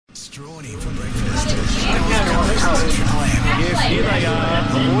Strawny for breakfast. Triple M. Yes, here they are,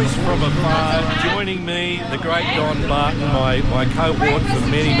 a voice from afar, joining me, the great Don Barton, my cohort for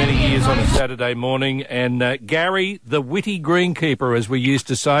many, many years on a Saturday morning, and Gary, the witty greenkeeper, as we used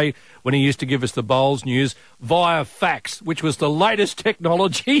to say when he used to give us the bowls news, via fax, which was the latest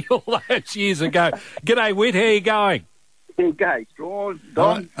technology all those years ago. G'day, Whit, how you going? Okay, Strawn,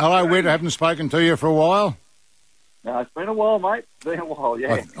 Don. Hello, Whit. I haven't spoken to you for a while. No, it's been a while, mate. It's been a while,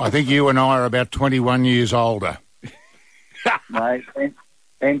 yeah. I think you and I are about 21 years older. Mate,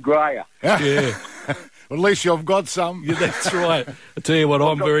 and greyer. Yeah. Well, at least you've got some. Yeah, that's right. I tell you what,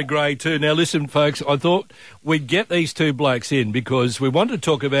 I'm very grey too. Now, listen, folks, I thought we'd get these two blokes in because we wanted to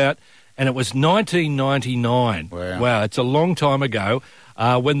talk about, and it was 1999. Wow, it's a long time ago,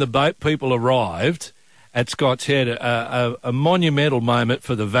 when the boat people arrived at Scott's Head, a monumental moment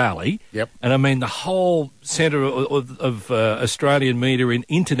for the Valley. Yep. And I mean, the whole centre of Australian media and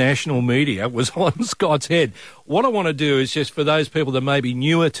international media was on Scott's Head. What I want to do is just for those people that may be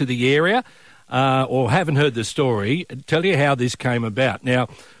newer to the area or haven't heard the story, tell you how this came about. Now,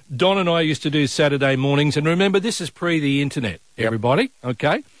 Don and I used to do Saturday mornings, and remember, this is pre the internet, everybody,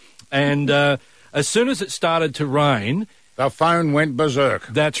 okay? And as soon as it started to rain, the phone went berserk.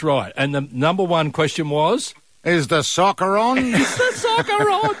 that's right. And the number one question was? Is the soccer on? Is the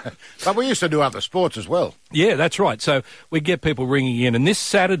soccer on? But we used to do other sports as well. Yeah, that's right. So we get people ringing in. And this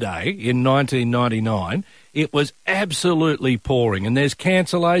Saturday in 1999, it was absolutely pouring. And there's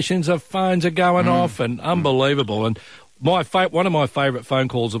cancellations of phones are going off and unbelievable. And one of my favourite phone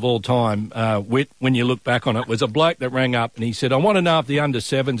calls of all time, Whit, when you look back on it, was a bloke that rang up and he said, I want to know if the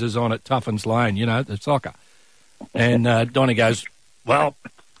under-7s is on at Tuffins Lane, you know, the soccer. And Donnie goes, well,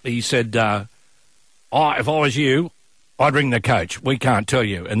 he said, if I was you, I'd ring the coach. We can't tell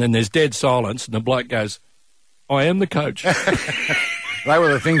you. And then there's dead silence, and the bloke goes, I am the coach. They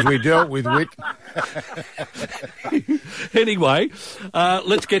were the things we dealt with, Whit. Anyway,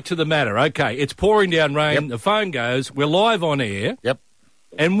 let's get to the matter. Okay, it's pouring down rain. Yep. The phone goes. We're live on air. Yep.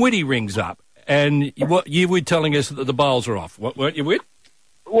 And Whitty rings up. And you were telling us that the bowls are off, weren't you, Whit?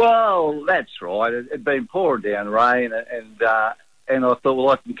 Well, that's right. It'd been pouring down rain, and I thought, well,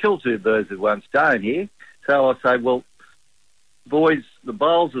 I can kill two birds with one stone here. So I say, well, boys, the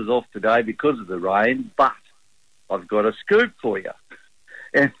bowls is off today because of the rain, but I've got a scoop for you.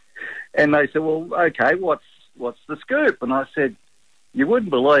 And they said, well, okay, what's the scoop? And I said, you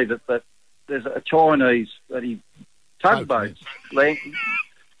wouldn't believe it, but there's a Chinese tugboat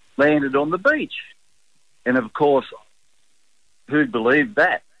landed on the beach. And, of course, who'd believe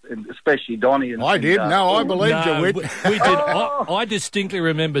that? And especially Donnie. I did. I believed you, Whit. We did. I distinctly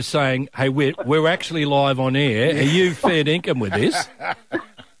remember saying, hey, Whit, we're actually live on air. Are you fair dinkum with this?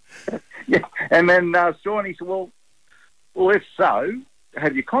 Yeah. And then Shawnee said, well, if so,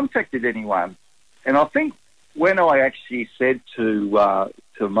 have you contacted anyone? And I think when I actually said to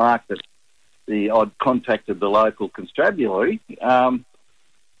Mark that I'd contacted the local constabulary, then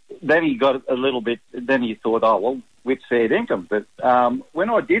he got a little bit, then he thought, oh, well, Whit's fair dinkum. But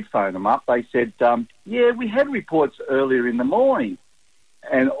when I did phone them up, they said, yeah, we had reports earlier in the morning.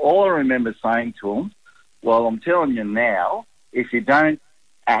 And all I remember saying to them, well, I'm telling you now, if you don't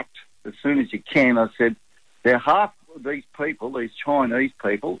act as soon as you can, I said, these people, these Chinese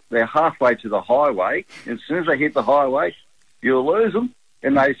people, they're halfway to the highway. And as soon as they hit the highway, you'll lose them.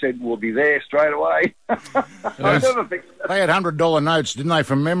 And they said, we'll be there straight away. They had $100 notes, didn't they,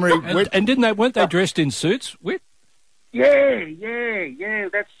 from memory? And weren't they dressed in suits, Whit? Yeah,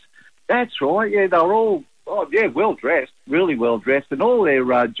 that's right. Yeah, they're all, well dressed, really well dressed, and all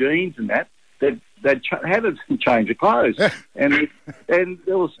their jeans and that. They'd had a change of clothes, and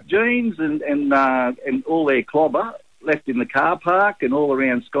there was jeans and all their clobber left in the car park and all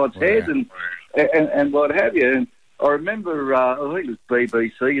around Scott's Head and what have you. And I remember, I think it was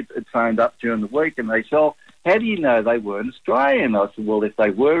BBC had phoned up during the week, and they said, oh, how do you know they weren't Australian? I said, well, if they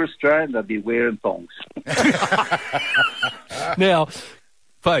were Australian, they'd be wearing thongs. Now,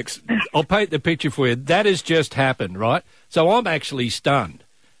 folks, I'll paint the picture for you. That has just happened, right? So I'm actually stunned.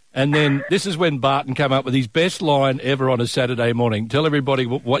 And then this is when Barton came up with his best line ever on a Saturday morning. Tell everybody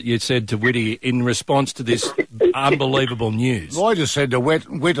what you said to Whitty in response to this unbelievable news. Well, I just said to Whit,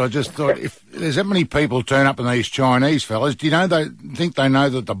 I just thought, if there's that many people turn up in these Chinese fellas, do you know they think they know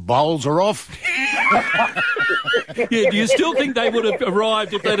that the bowls are off? Yeah, do you still think they would have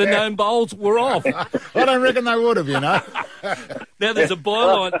arrived if they'd have known bowls were off? I don't reckon they would have, you know. Now, there's a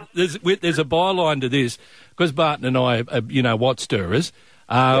byline. There's a byline to this because Barton and I are, what stirrers.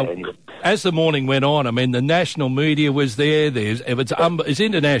 As the morning went on, I mean, the national media was there. It's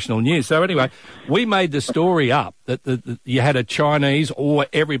international news. So anyway, we made the story up that you had a Chinese, or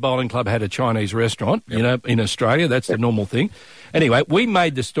every bowling club had a Chinese restaurant, you know, in Australia. That's the normal thing. Anyway, we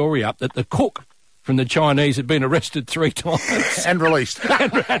made the story up that the cook from the Chinese had been arrested 3 times. And released.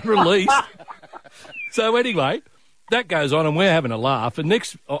 and released. So anyway, that goes on and we're having a laugh. And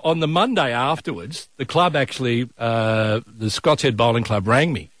on the Monday afterwards, the club actually, the Scots Head Bowling Club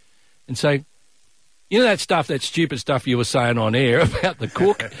rang me and say, you know that stupid stuff you were saying on air about the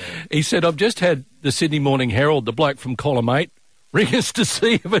cook? He said, I've just had the Sydney Morning Herald, the bloke from column 8, ring us to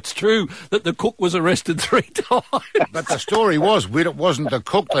see if it's true that the cook was arrested 3 times. But the story was, it wasn't the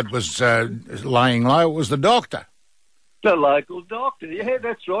cook that was laying low, it was the doctor. The local doctor. Yeah,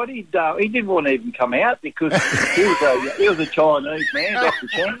 that's right. He didn't want to even come out because he was a Chinese man, Dr.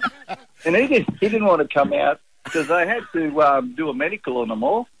 Chang, and he didn't want to come out because they had to do a medical on them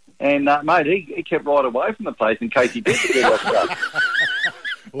all. And, mate, he kept right away from the place in case he did do that stuff.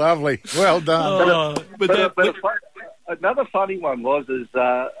 Lovely. Well done. But another funny one was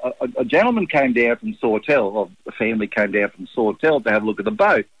a gentleman came down from Sawtell, or the family came down from Sawtell to have a look at the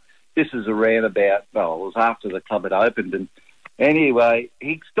boat. This is around about, it was after the club had opened. And anyway,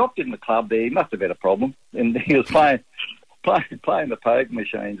 he stopped in the club there. He must have had a problem. And he was playing the poker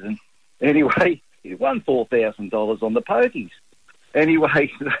machines. And anyway, he won $4,000 on the pokies.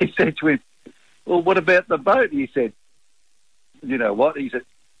 Anyway, they said to him, well, what about the boat? And he said, you know what? He said,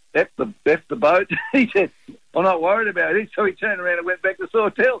 F the boat. He said, I'm not worried about it. So he turned around and went back to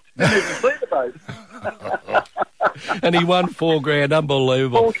Sawtell and didn't even see the boat. And he won $4,000.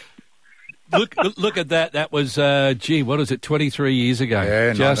 Unbelievable. Look at that. That was, what is it, 23 years ago?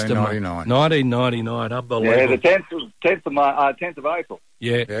 Yeah, just 1999. 1999. Unbelievable. Yeah, the 10th of April.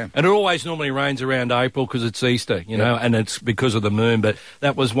 Yeah. And it always normally rains around April because it's Easter, you know, and it's because of the moon. But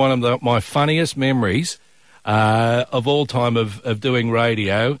that was one of my funniest memories of all time of doing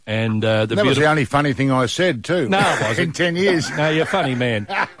radio. And that was the only funny thing I said, too. No, it wasn't. In 10 years. No, you're funny, man.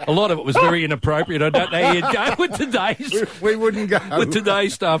 A lot of it was very inappropriate. I don't know how you'd go with today's... We wouldn't go. With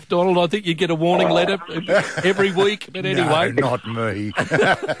today's stuff, Donald. I think you get a warning letter every week. But anyway... No, not me.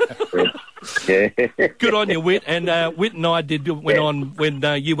 Good on you, Whit. And Whit and I went on when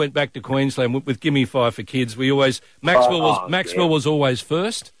you went back to Queensland with Gimme 5 for Kids. We always... Maxwell was always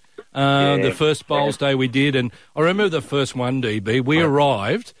first. The first bowls day we did, and I remember the first one, DB. We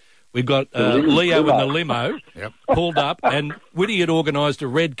arrived, we got Leo in the limo, pulled up, and Whitty had organised a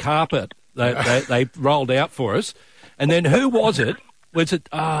red carpet they rolled out for us. And then who was it? Was it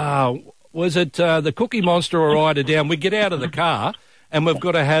the Cookie Monster or Ida Down? We get out of the car, and we've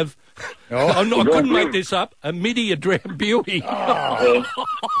got to have... I couldn't make this up. A midi, a Drambuie. I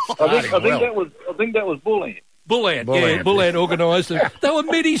think that was bullying. Bullant, yeah, Bullant organised it. They were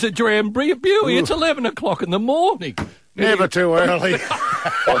middies at Drambuie. It's 11 o'clock in the morning. Never too early.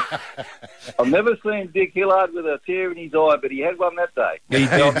 I've never seen Dick Hillard with a tear in his eye, but he had one that day. He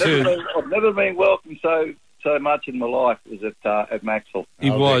did too. I've never been welcomed so much in my life as at Maxwell. He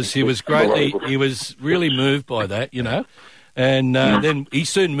was great. He was really moved by that, you know. And then he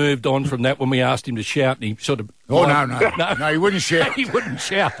soon moved on from that when we asked him to shout, and he sort of... Oh, no, he wouldn't shout. He wouldn't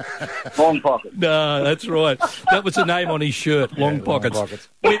shout. Long Pockets. No, that's right. That was the name on his shirt, Long Pockets.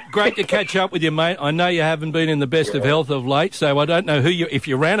 Great to catch up with you, mate. I know you haven't been in the best of health of late, so I don't know if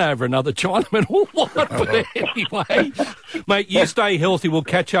you ran over another Chinaman or what, but anyway, mate, you stay healthy. We'll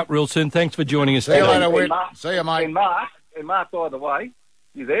catch up real soon. Thanks for joining us. See you later, Whit. See you, mate. And Mark, by the way,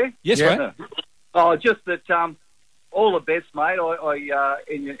 you there? Yes, mate. Oh, just that... all the best, mate.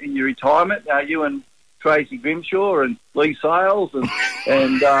 In your retirement, you and Tracy Grimshaw and Lee Sales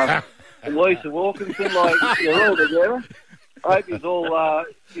and Lisa Wilkinson, you're all together. I hope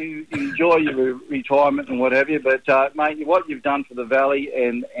you enjoy your retirement and what have you. But mate, what you've done for the Valley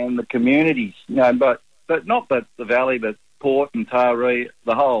and the communities, you know, but not the Valley, but Port and Taree,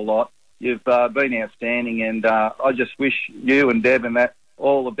 the whole lot. You've been outstanding, and I just wish you and Deb and that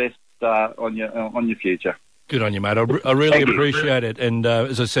all the best on your future. Good on you, mate. I really appreciate it. And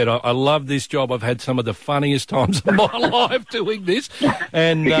as I said, I love this job. I've had some of the funniest times of my life doing this.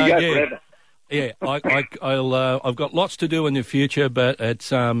 And I've got lots to do in the future, but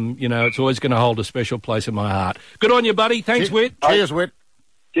it's it's always going to hold a special place in my heart. Good on you, buddy. Thanks, Whit. Cheers, Whit.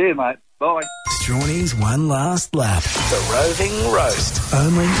 Cheers, mate. Bye. Strawny's One Last Lap. The Roving Roast.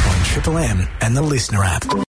 Only on Triple M and the Listener app.